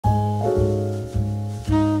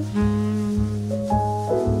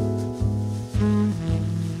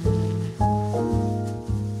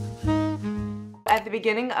the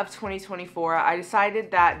beginning of 2024, I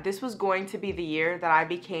decided that this was going to be the year that I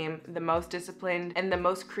became the most disciplined and the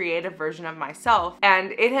most creative version of myself.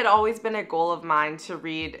 And it had always been a goal of mine to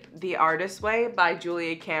read The Artist's Way by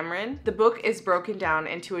Julia Cameron. The book is broken down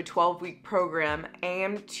into a 12-week program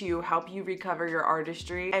aimed to help you recover your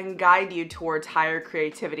artistry and guide you towards higher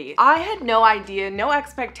creativity. I had no idea, no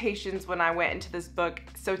expectations when I went into this book,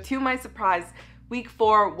 so to my surprise, Week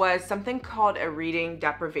 4 was something called a reading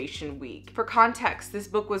deprivation week. For context, this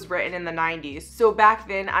book was written in the 90s, so back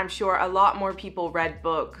then I'm sure a lot more people read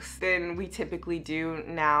books than we typically do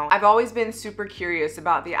now. I've always been super curious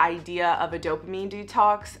about the idea of a dopamine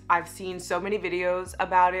detox. I've seen so many videos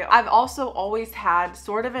about it. I've also always had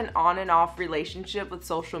sort of an on and off relationship with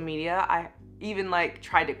social media. I even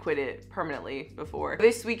tried to quit it permanently before.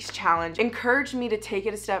 This week's challenge encouraged me to take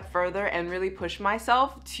it a step further and really push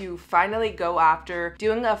myself to finally go after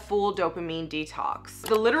doing a full dopamine detox.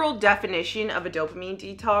 The literal definition of a dopamine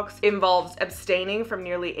detox involves abstaining from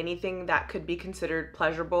nearly anything that could be considered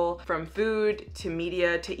pleasurable, from food to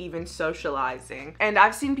media to even socializing. And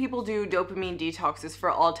I've seen people do dopamine detoxes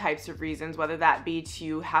for all types of reasons, whether that be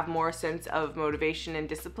to have more sense of motivation and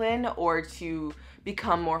discipline or to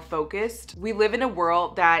become more focused. We live in a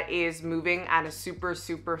world that is moving at a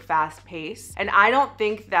super fast pace, and I don't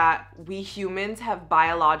think that we humans have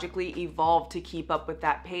biologically evolved to keep up with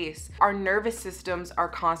that pace. Our nervous systems are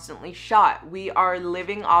constantly shot. We are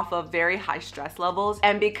living off of very high stress levels,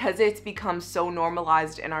 and because it's become so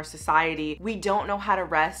normalized in our society, we don't know how to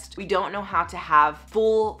rest. We don't know how to have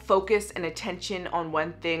full focus and attention on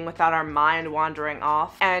one thing without our mind wandering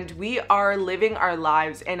off, and we are living our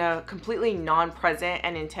lives in a completely non-present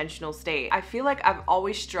and intentional state. I feel like I've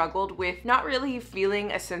always struggled with not really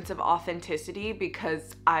feeling a sense of authenticity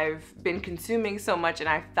because I've been consuming so much, and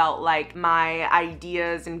I felt like my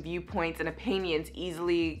ideas and viewpoints and opinions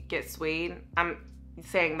easily get swayed. I'm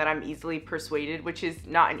saying that I'm easily persuaded, which is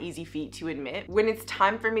not an easy feat to admit. When it's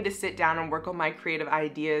time for me to sit down and work on my creative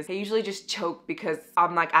ideas, I usually just choke because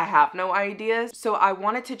I'm like, I have no ideas. So I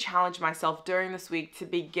wanted to challenge myself during this week to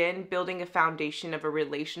begin building a foundation of a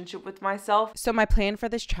relationship with myself. So my plan for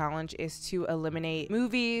this challenge is to eliminate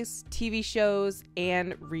movies, TV shows,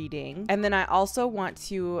 and reading. And then I also want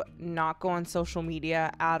to not go on social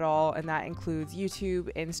media at all, and that includes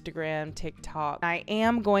YouTube, Instagram, TikTok. I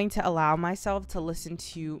am going to allow myself to listen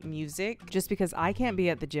to music just because I can't be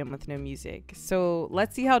at the gym with no music. So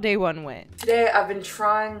let's see how day 1 went. Today I've been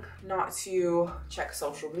trying not to check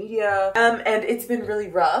social media and it's been really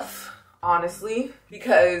rough, honestly,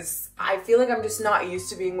 because I feel like I'm just not used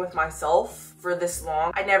to being with myself for this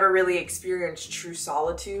long. I never really experienced true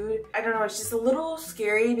solitude. I don't know, it's just a little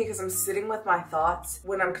scary because I'm sitting with my thoughts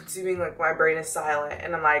when I'm consuming, my brain is silent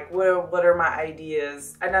and I'm like, what are my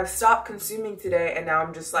ideas? And I've stopped consuming today, and now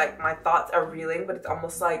I'm just my thoughts are reeling, but it's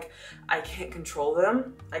almost like I can't control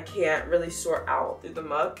them. I can't really sort out through the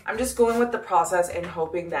muck. I'm just going with the process and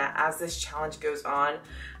hoping that as this challenge goes on,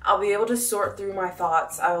 I'll be able to sort through my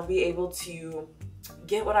thoughts. I'll be able to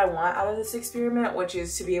get what I want out of this experiment, which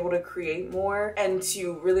is to be able to create more and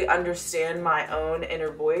to really understand my own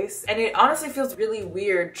inner voice. And it honestly feels really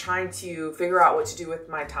weird trying to figure out what to do with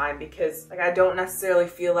my time because I don't necessarily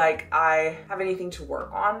feel like I have anything to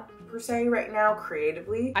work on per se right now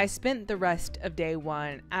creatively. I spent the rest of day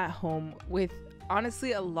 1 at home with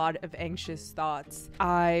honestly a lot of anxious thoughts.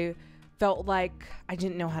 I felt like I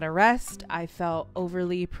didn't know how to rest. I felt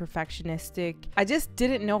overly perfectionistic. I just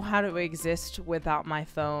didn't know how to exist without my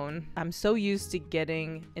phone. I'm so used to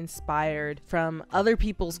getting inspired from other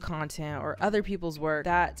people's content or other people's work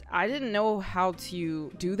that I didn't know how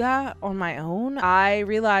to do that on my own. I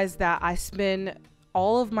realized that I spend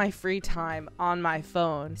all of my free time on my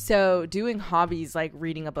phone. So doing hobbies like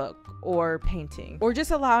reading a book or painting or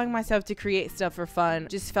just allowing myself to create stuff for fun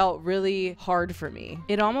just felt really hard for me.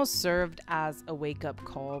 It almost served as a wake-up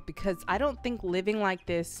call because I don't think living like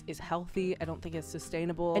this is healthy. I don't think it's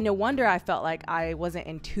sustainable. And no wonder I felt like I wasn't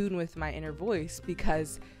in tune with my inner voice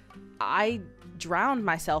because I drowned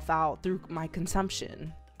myself out through my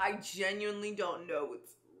consumption. I genuinely don't know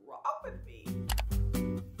what's wrong with me.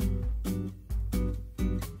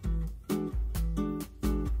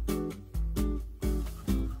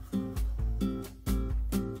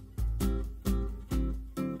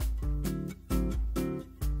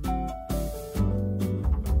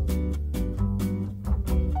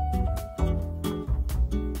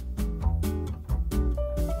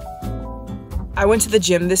 I went to the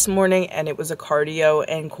gym this morning and it was a cardio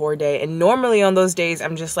and core day, and normally on those days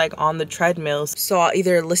I'm just on the treadmills, so I'll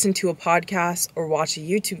either listen to a podcast or watch a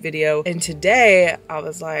YouTube video, and today I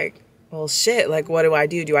was like, well, shit, like, what do I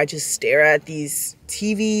do? Do I just stare at these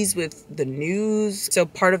TVs with the news? So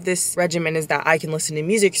part of this regimen is that I can listen to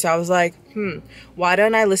music. So I was like, why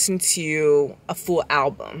don't I listen to a full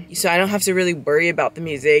album? So I don't have to really worry about the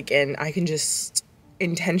music and I can just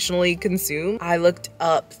intentionally consume. I looked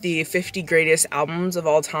up the 50 greatest albums of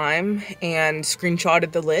all time and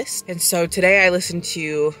screenshotted the list. And so today I listened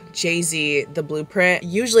to Jay-Z, The Blueprint.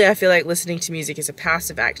 Usually I feel like listening to music is a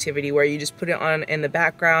passive activity where you just put it on in the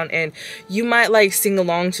background and you might like sing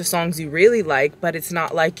along to songs you really like, but it's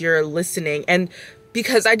not like you're listening. And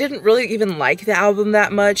because I didn't really even like the album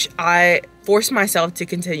that much, I forced myself to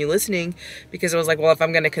continue listening because I was like, well, if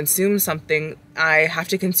I'm gonna consume something, I have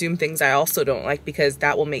to consume things I also don't like because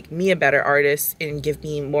that will make me a better artist and give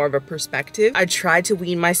me more of a perspective. I tried to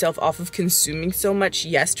wean myself off of consuming so much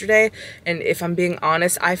yesterday, and if I'm being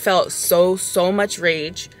honest, I felt so much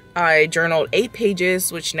rage. I journaled 8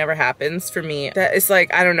 pages, which never happens for me. That it's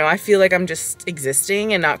like, I don't know, I feel like I'm just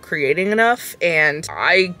existing and not creating enough, and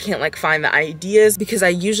I can't like find the ideas because I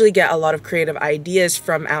usually get a lot of creative ideas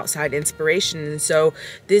from outside inspiration. And so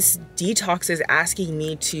this detox is asking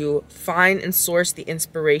me to find and source the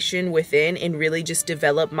inspiration within and really just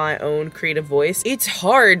develop my own creative voice. It's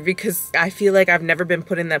hard because I feel like I've never been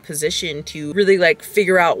put in that position to really like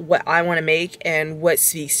figure out what I want to make and what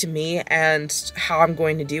speaks to me and how I'm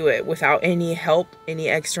going to do it without any help, any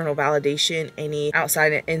external validation, any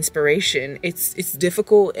outside inspiration. It's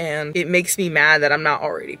difficult and it makes me mad that I'm not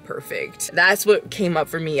already perfect. That's what came up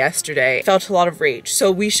for me yesterday. Felt a lot of rage.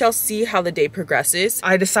 So we shall see how the day progresses.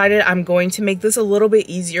 I decided I'm going to make this a little bit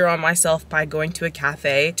easier on myself by going to a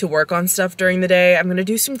cafe to work on stuff during the day. I'm gonna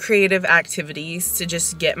do some creative activities to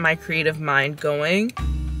just get my creative mind going.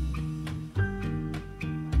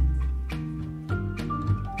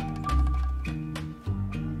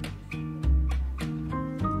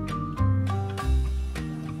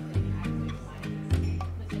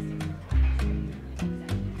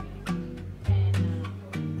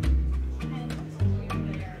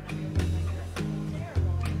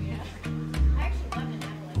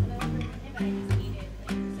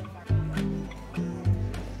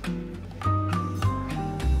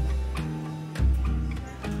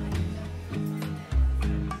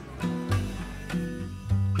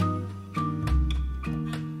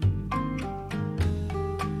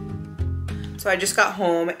 So I just got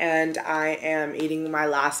home and I am eating my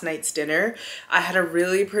last night's dinner. I had a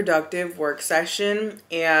really productive work session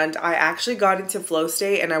and I actually got into flow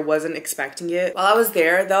state and I wasn't expecting it. While I was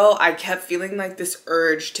there though, I kept feeling like this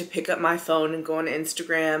urge to pick up my phone and go on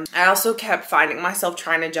Instagram. I also kept finding myself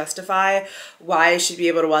trying to justify why I should be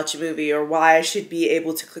able to watch a movie or why I should be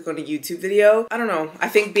able to click on a YouTube video. I don't know. I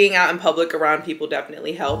think being out in public around people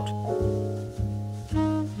definitely helped.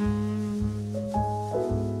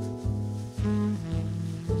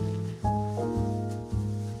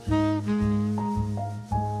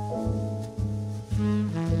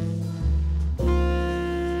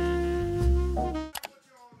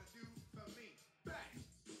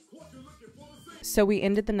 So we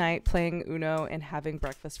ended the night playing Uno and having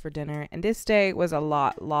breakfast for dinner, and this day was a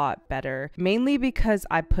lot better, mainly because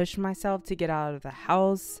I pushed myself to get out of the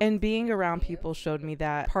house, and being around people showed me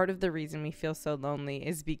that part of the reason we feel so lonely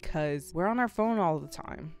is because we're on our phone all the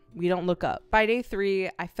time. We don't look up. By day 3,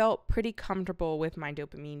 I felt pretty comfortable with my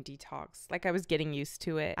dopamine detox, like I was getting used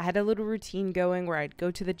to it. I had a little routine going where I'd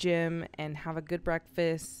go to the gym and have a good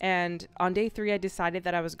breakfast. And on day 3, I decided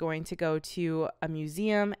that I was going to go to a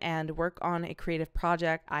museum and work on a creative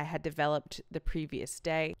project I had developed the previous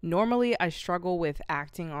day. Normally, I struggle with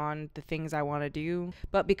acting on the things I want to do,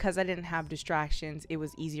 but because I didn't have distractions, it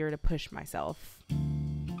was easier to push myself.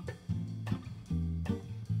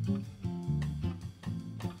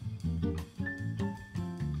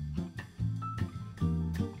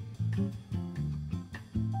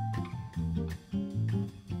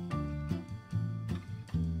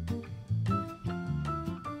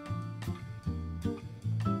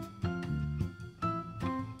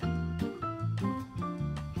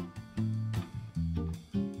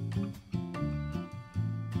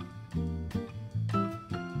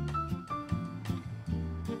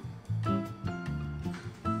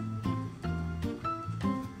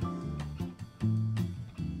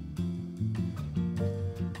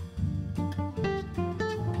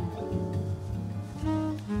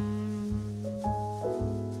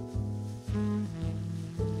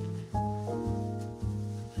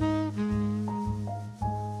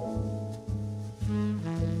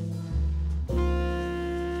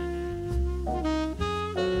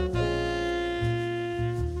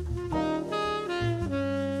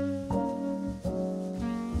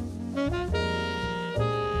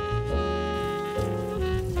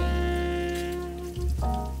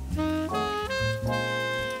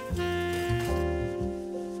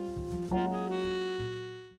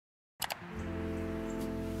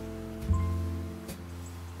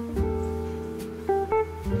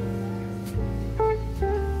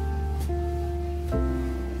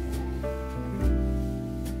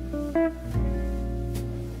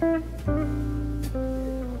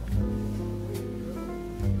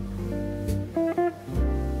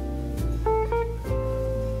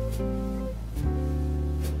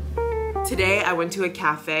 Today I went to a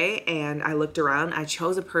cafe and I looked around, I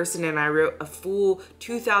chose a person and I wrote a full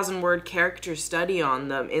 2,000 word character study on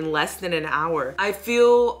them in less than an hour. I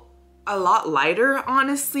feel a lot lighter,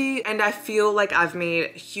 honestly, and I feel like I've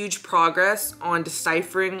made huge progress on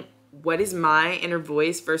deciphering what is my inner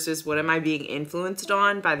voice versus what am I being influenced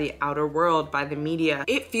on by the outer world, by the media.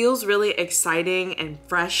 It feels really exciting and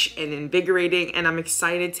fresh and invigorating, and I'm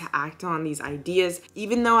excited to act on these ideas.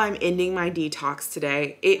 Even though I'm ending my detox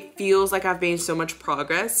today, it feels like I've made so much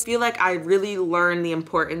progress. I feel like I really learned the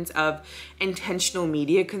importance of intentional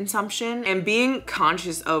media consumption and being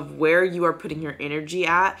conscious of where you are putting your energy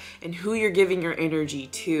at and who you're giving your energy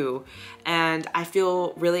to. And I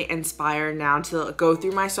feel really inspired now to go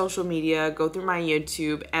through my social media, go through my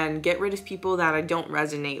YouTube, and get rid of people that I don't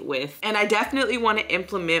resonate with. And I definitely want to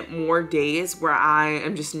implement more days where I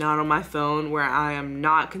am just not on my phone, where I am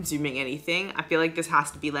not consuming anything. I feel like this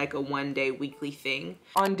has to be like a one-day weekly thing.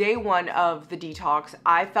 On day one of the detox,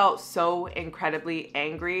 I felt so incredibly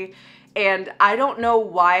angry. And I don't know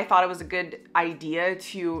why I thought it was a good idea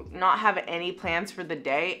to not have any plans for the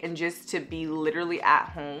day and just to be literally at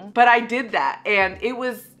home. But I did that and it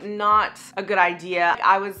was not a good idea.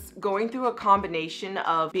 I was going through a combination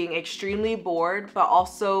of being extremely bored, but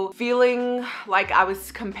also feeling like I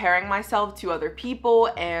was comparing myself to other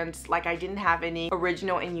people and like I didn't have any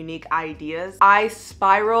original and unique ideas. I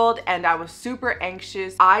spiraled and I was super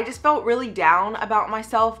anxious. I just felt really down about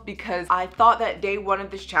myself because I thought that day one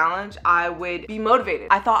of this challenge, I would be motivated.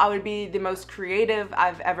 I thought I would be the most creative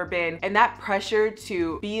I've ever been, and that pressure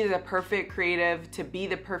to be the perfect creative, to be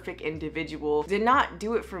the perfect individual did not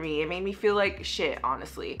do it for me. It made me feel like shit,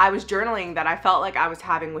 honestly. I was journaling that I felt like I was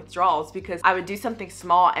having withdrawals because I would do something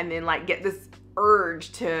small and then like get this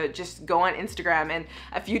urge to just go on Instagram, and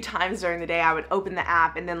a few times during the day I would open the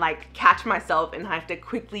app and then like catch myself and I have to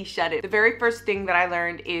quickly shut it. The very first thing that I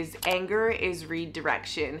learned is anger is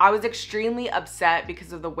redirection. I was extremely upset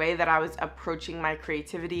because of the way that I was approaching my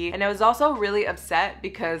creativity, and I was also really upset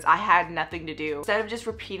because I had nothing to do. Instead of just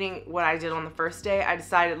repeating what I did on the first day, I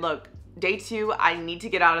decided, look, day two, I need to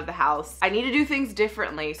get out of the house. I need to do things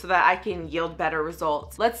differently so that I can yield better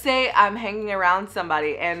results. Let's say I'm hanging around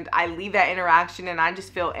somebody and I leave that interaction and I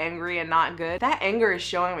just feel angry and not good. That anger is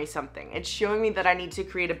showing me something. It's showing me that I need to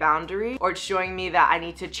create a boundary, or it's showing me that I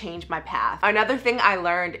need to change my path. Another thing I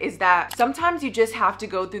learned is that sometimes you just have to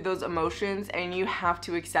go through those emotions and you have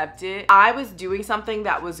to accept it. I was doing something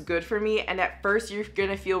that was good for me, and at first you're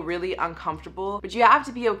gonna feel really uncomfortable, but you have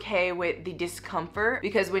to be okay with the discomfort,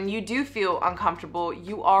 because when you do feel uncomfortable,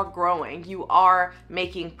 you are growing, you are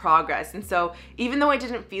making progress. And so even though I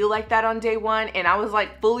didn't feel like that on day one and I was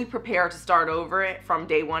like fully prepared to start over it from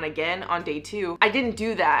day one again on day two, I didn't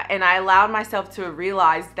do that, and I allowed myself to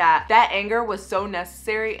realize that that anger was so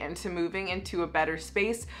necessary into moving into a better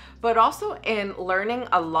space, but also in learning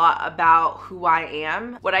a lot about who I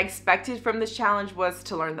am. What I expected from this challenge was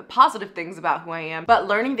to learn the positive things about who I am, but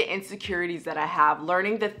learning the insecurities that I have,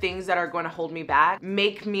 learning the things that are going to hold me back,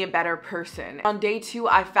 make me a better person. On day two,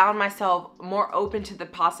 I found myself more open to the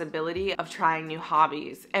possibility of trying new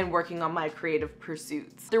hobbies and working on my creative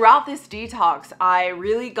pursuits. Throughout this detox, I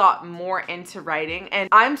really got more into writing, and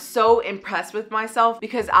I'm so impressed with myself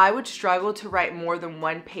because I would struggle to write more than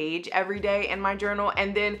one page every day in my journal,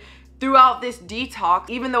 and then throughout this detox,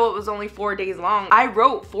 even though it was only 4 days long, I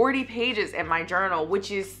wrote 40 pages in my journal, which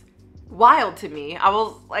is wild to me. I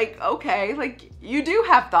was like, okay, like you do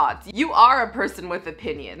have thoughts. You are a person with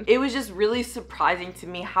opinion. It was just really surprising to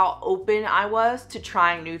me how open I was to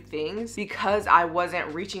trying new things because I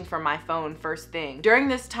wasn't reaching for my phone first thing. During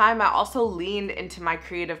this time, I also leaned into my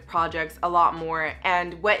creative projects a lot more,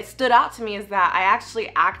 and what stood out to me is that I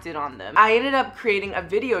actually acted on them. I ended up creating a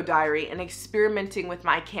video diary and experimenting with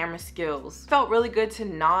my camera skills. It felt really good to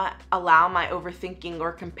not allow my overthinking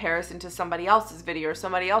or comparison to somebody else's video or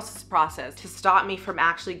somebody else's process to stop me from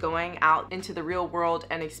actually going out into the real world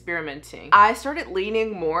and experimenting. I started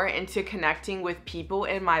leaning more into connecting with people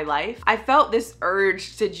in my life. I felt this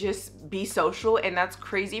urge to just be social, and that's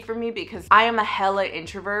crazy for me because I am a hella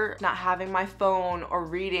introvert. Not having my phone or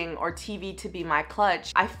reading or TV to be my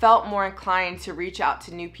clutch, I felt more inclined to reach out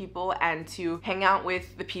to new people and to hang out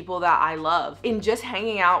with the people that I love. In just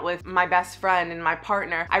hanging out with my best friend and my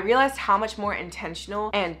partner, I realized how much more intentional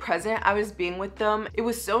and present I was being with them. It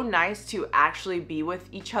was so nice nice to actually be with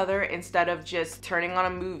each other instead of just turning on a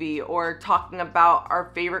movie or talking about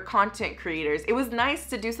our favorite content creators. It was nice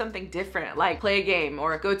to do something different, like play a game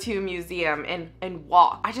or go to a museum and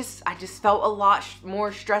walk. I just felt a lot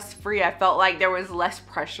more stress-free. I felt like there was less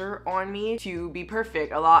pressure on me to be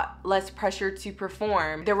perfect, a lot less pressure to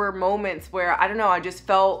perform. There were moments where, I don't know, I just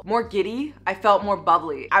felt more giddy. I felt more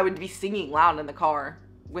bubbly. I would be singing loud in the car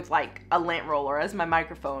with like a lint roller as my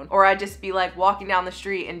microphone, or I'd just be like walking down the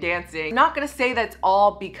street and dancing. I'm not gonna say that's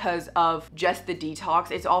all because of just the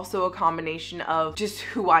detox. It's also a combination of just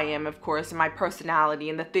who I am, of course, and my personality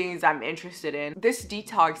and the things I'm interested in. This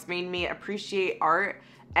detox made me appreciate art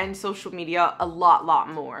and social media a lot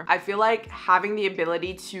more. I feel like having the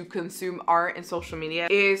ability to consume art and social media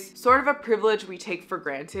is sort of a privilege we take for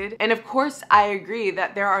granted. And of course, I agree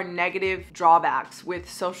that there are negative drawbacks with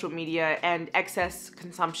social media and excess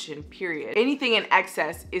consumption, period. Anything in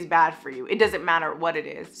excess is bad for you. It doesn't matter what it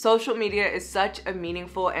is. Social media is such a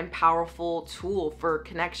meaningful and powerful tool for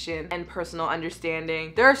connection and personal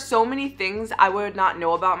understanding. There are so many things I would not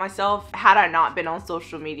know about myself had I not been on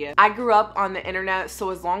social media. I grew up on the internet, so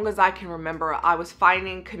as long as I can remember, I was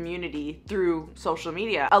finding community through social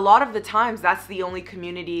media. A lot of the times, that's the only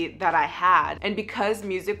community that I had. And because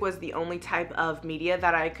music was the only type of media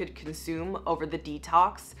that I could consume over the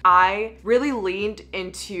detox, I really leaned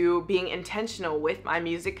into being intentional with my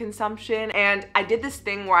music consumption. And I did this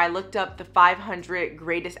thing where I looked up the 500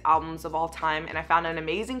 greatest albums of all time, and I found an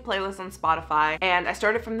amazing playlist on Spotify. And I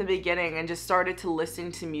started from the beginning and just started to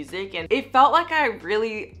listen to music. And it felt like I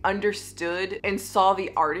really understood and saw the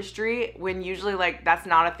artistry, when usually like that's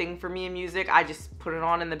not a thing for me in music. I just put it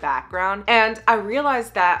on in the background. And I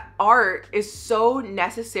realized that art is so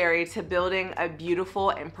necessary to building a beautiful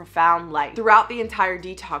and profound life. Throughout the entire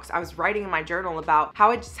detox, I was writing in my journal about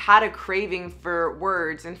how I just had a craving for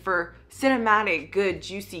words and for cinematic, good,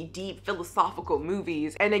 juicy, deep, philosophical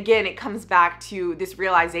movies. And again, it comes back to this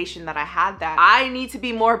realization that I had that I need to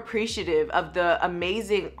be more appreciative of the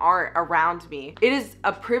amazing art around me. It is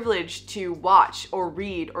a privilege to watch or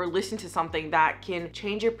read or listen to something that can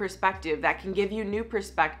change your perspective, that can give you new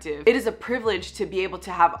perspective. It is a privilege to be able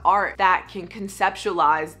to have art that can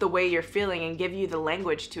conceptualize the way you're feeling and give you the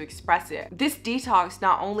language to express it. This detox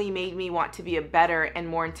not only made me want to be a better and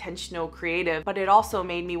more intentional creative, but it also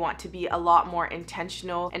made me want to be a lot more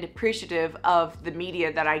intentional and appreciative of the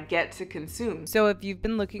media that I get to consume. So if you've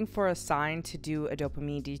been looking for a sign to do a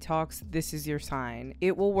dopamine detox, this is your sign.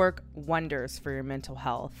 It will work wonders for your mental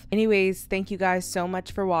health. Anyways, thank you guys so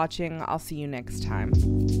much for watching. I'll see you next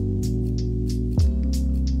time.